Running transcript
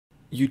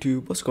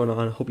YouTube, what's going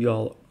on? I hope you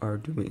all are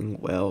doing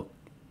well.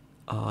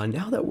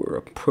 Now that we're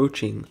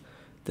approaching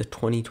the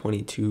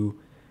 2022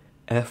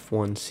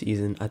 F1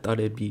 season, I thought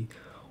it'd be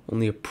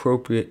only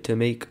appropriate to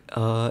make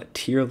a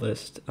tier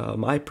list.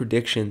 My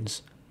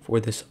predictions for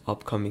this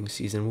upcoming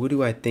season. What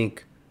do I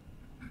think,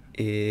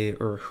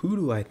 or who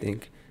do I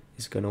think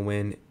is going to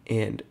win,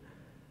 and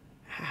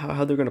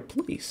how they're going to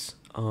place?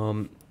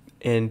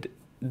 And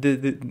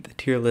the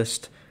tier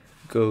list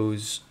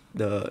goes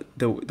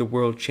the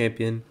world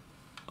champion,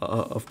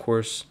 of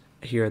course,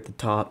 here at the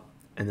top,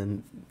 and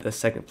then the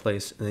second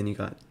place, and then you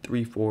got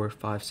 3, 4,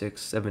 5,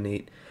 6, 7,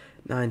 8,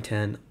 9,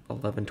 10,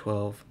 11,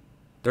 12,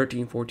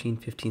 13, 14,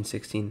 15,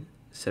 16,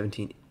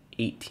 17,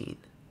 18.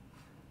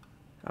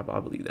 I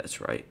believe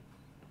that's right.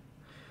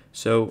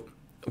 So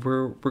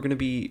we're gonna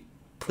be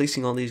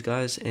placing all these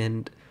guys,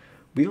 and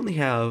we only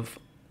have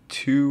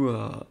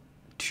two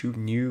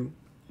new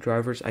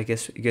drivers. I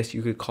guess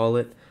you could call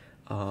it.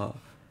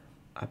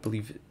 I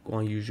believe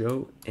Guan Yu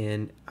Zhou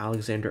and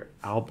Alexander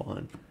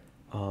Albon.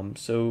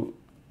 So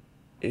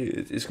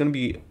it's going to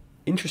be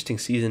interesting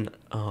season.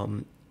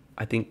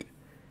 I think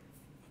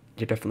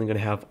you're definitely going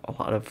to have a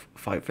lot of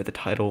fight for the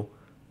title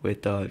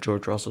with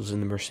George Russell's in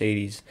the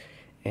Mercedes,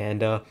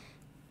 and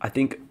I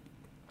think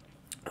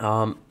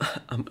I'm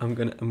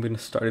gonna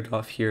start it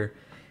off here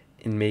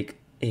and make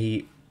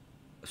a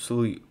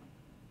absolutely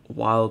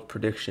wild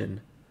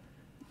prediction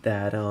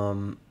that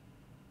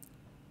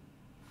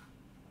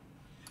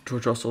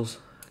George Russell's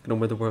gonna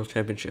win the world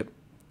championship.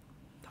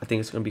 I think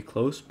it's gonna be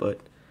close,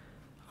 but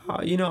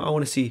I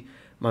want to see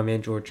my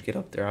man George get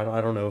up there.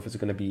 I don't know if it's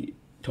gonna be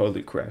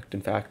totally correct.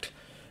 In fact,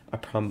 I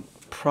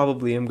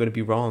probably am gonna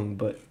be wrong.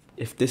 But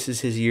if this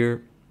is his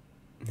year,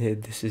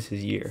 this is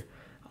his year.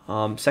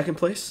 Second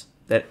place.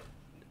 That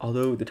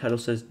although the title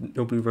says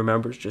nobody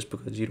remembers, just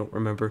because you don't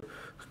remember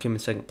who came in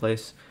second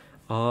place,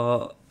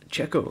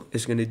 Checo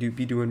is gonna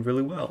be doing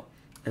really well.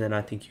 And then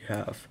I think you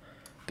have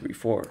 3,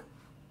 4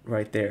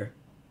 right there.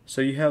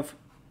 So you have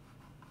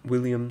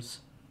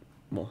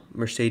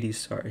Mercedes,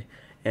 sorry,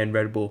 and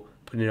Red Bull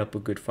putting up a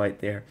good fight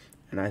there,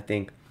 and I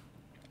think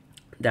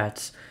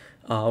that's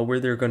where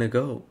they're gonna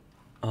go.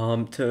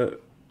 To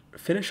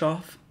finish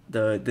off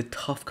the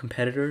tough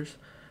competitors,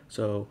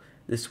 so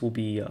this will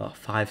be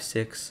 5,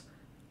 6.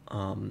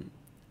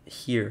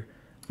 Here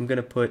I'm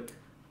gonna put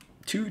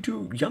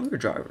two younger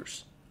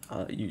drivers.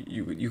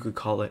 You could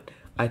call it.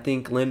 I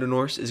think Lando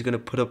Norris is gonna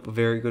put up a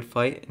very good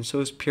fight, and so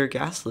is Pierre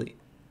Gasly.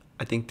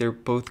 I think they're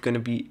both going to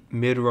be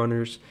mid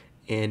runners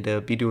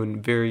and be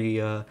doing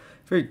very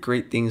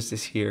great things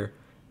this year.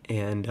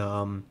 And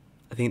I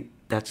think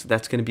that's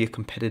going to be a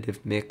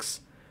competitive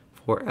mix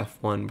for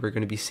F1. We're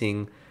going to be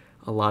seeing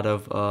a lot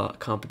of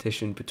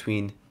competition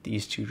between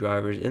these two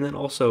drivers, and then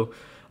also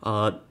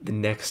the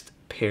next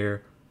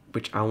pair,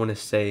 which I want to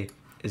say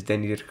is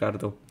Danny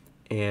Ricciardo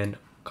and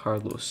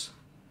Charles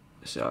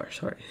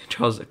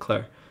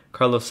Leclerc.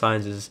 Carlos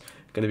Sainz is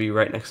going to be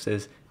right next to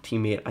his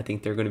teammate. I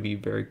think they're going to be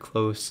very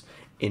close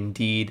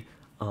indeed,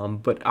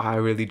 but I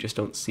really just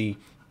don't see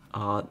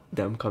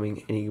them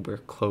coming anywhere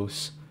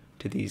close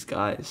to these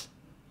guys'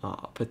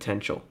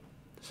 potential.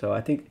 So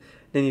I think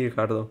Daniel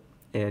Ricciardo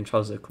and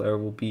Charles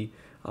Leclerc will be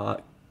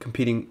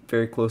competing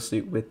very closely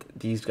with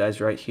these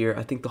guys right here.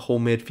 I think the whole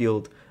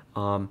midfield,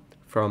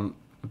 from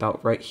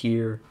about right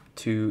here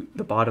to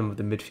the bottom of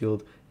the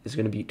midfield, is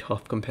going to be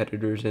tough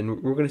competitors,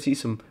 and we're going to see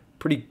some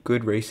pretty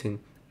good racing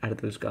out of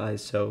those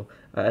guys. So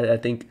I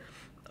think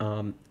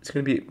it's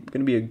gonna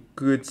be a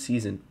good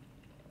season.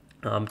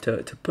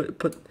 To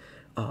put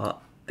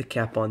the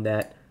cap on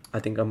that, I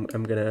think I'm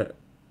gonna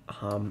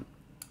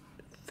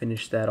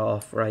finish that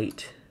off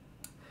right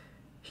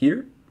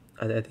here.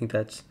 I think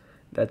that's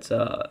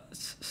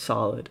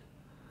solid.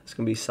 It's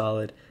gonna be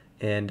solid,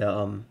 and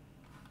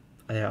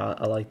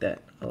I like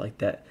that. I like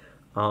that.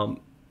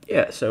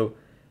 Yeah. So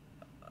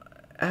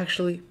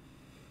actually,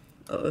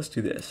 let's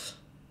do this.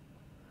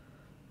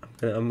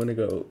 I'm gonna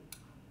go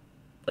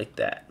like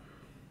that,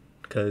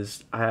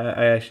 because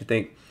I actually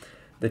think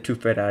the two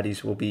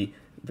Ferraris will be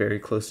very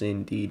closely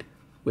indeed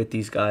with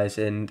these guys,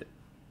 and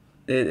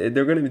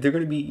they're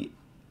gonna be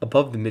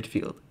above the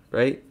midfield,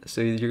 right?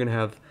 So you're gonna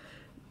have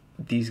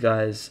these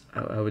guys.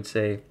 I would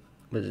say,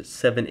 was it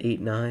 7,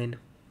 8, 9,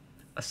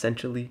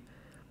 essentially.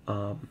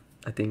 I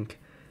think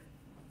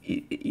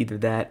either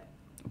that,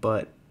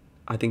 but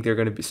I think they're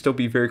gonna still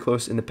be very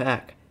close in the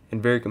pack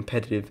and very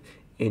competitive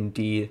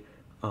indeed.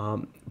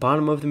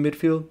 Bottom of the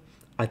midfield,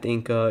 I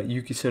think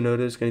Yuki Tsunoda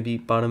is going to be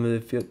bottom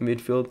of the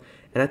midfield,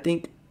 and I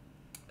think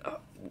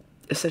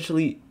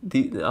essentially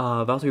the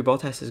Valtteri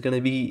Bottas is going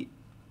to be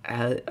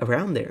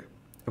around there.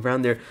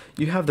 Around there,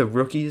 you have the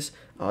rookies.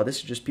 This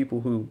is just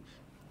people who,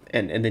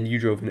 and then you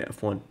drove in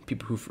F1.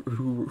 People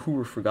who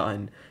were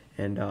forgotten,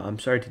 and I'm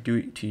sorry to do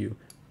it to you,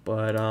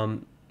 but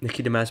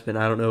Nikita Mazepin,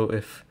 I don't know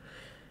if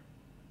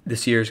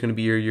this year is going to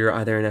be your year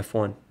either in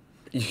F1.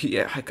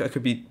 Yeah, I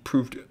could be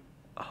proved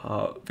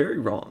very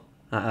wrong.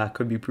 I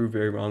could be proved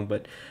very wrong,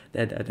 but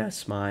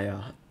that's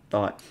my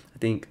thought. I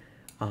think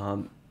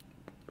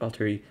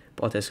Valtteri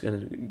Bottas is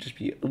going to just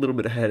be a little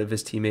bit ahead of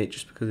his teammate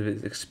just because of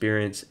his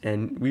experience.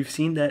 And we've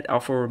seen that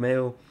Alfa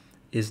Romeo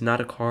is not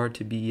a car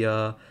to be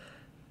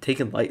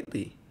taken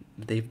lightly.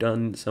 They've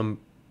done some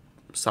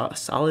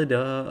solid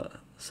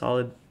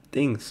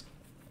things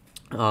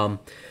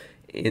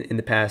in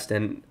the past,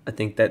 and I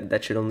think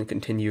that should only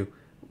continue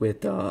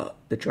with the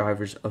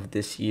drivers of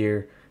this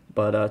year.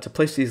 But to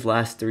place these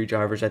last three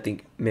drivers, I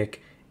think Mick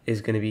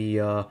is going to be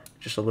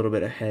just a little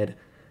bit ahead.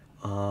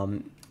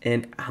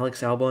 And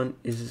Alex Albon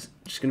is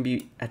just going to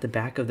be at the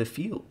back of the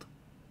field.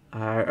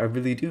 I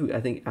really do.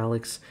 I think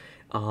Alex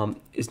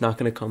is not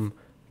going to come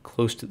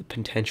close to the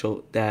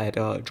potential that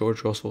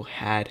George Russell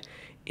had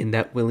in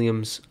that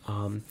Williams.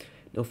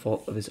 No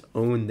fault of his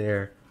own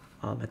there.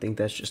 I think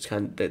that's just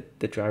kind of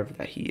the driver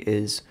that he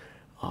is,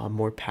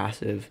 more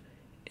passive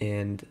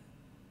and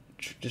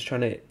just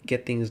trying to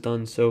get things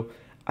done. So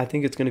I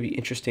think it's going to be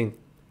interesting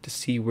to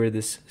see where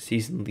this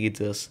season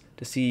leads us,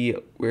 to see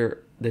where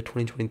the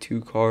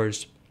 2022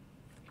 cars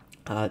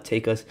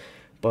take us.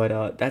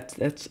 But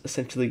that's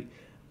essentially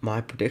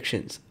my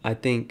predictions. I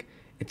think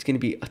it's going to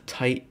be a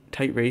tight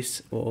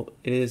race. Well,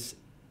 it is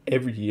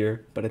every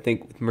year, but I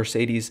think with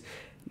Mercedes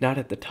not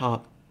at the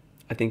top,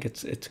 I think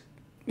it's going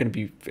to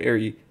be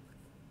very,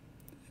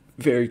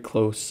 very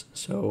close.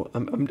 So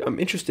I'm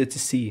interested to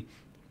see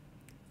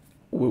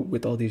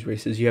with all these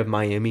races. You have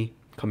Miami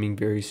coming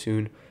very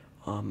soon.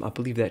 I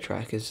believe that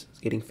track is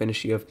getting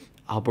finished. You have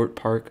Albert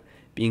Park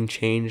being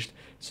changed.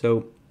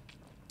 So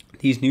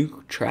these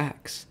new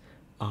tracks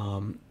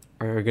are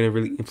going to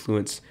really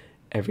influence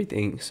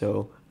everything.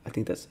 So I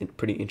think that's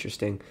pretty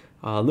interesting.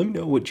 Let me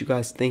know what you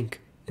guys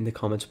think in the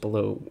comments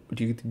below.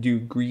 Do you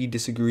agree,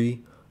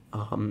 disagree?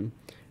 Who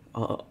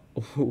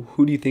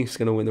do you think is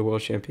going to win the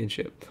World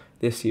Championship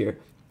this year?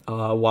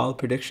 Wild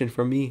prediction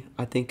from me.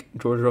 I think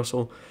George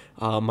Russell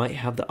might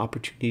have the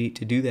opportunity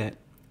to do that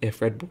if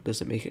Red Bull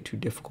doesn't make it too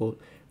difficult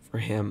for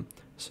him.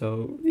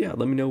 So yeah,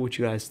 let me know what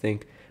you guys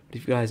think. But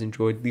if you guys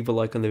enjoyed, leave a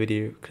like on the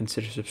video.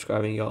 Consider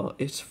subscribing, y'all.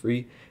 It's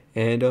free.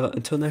 And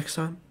until next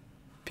time,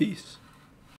 peace.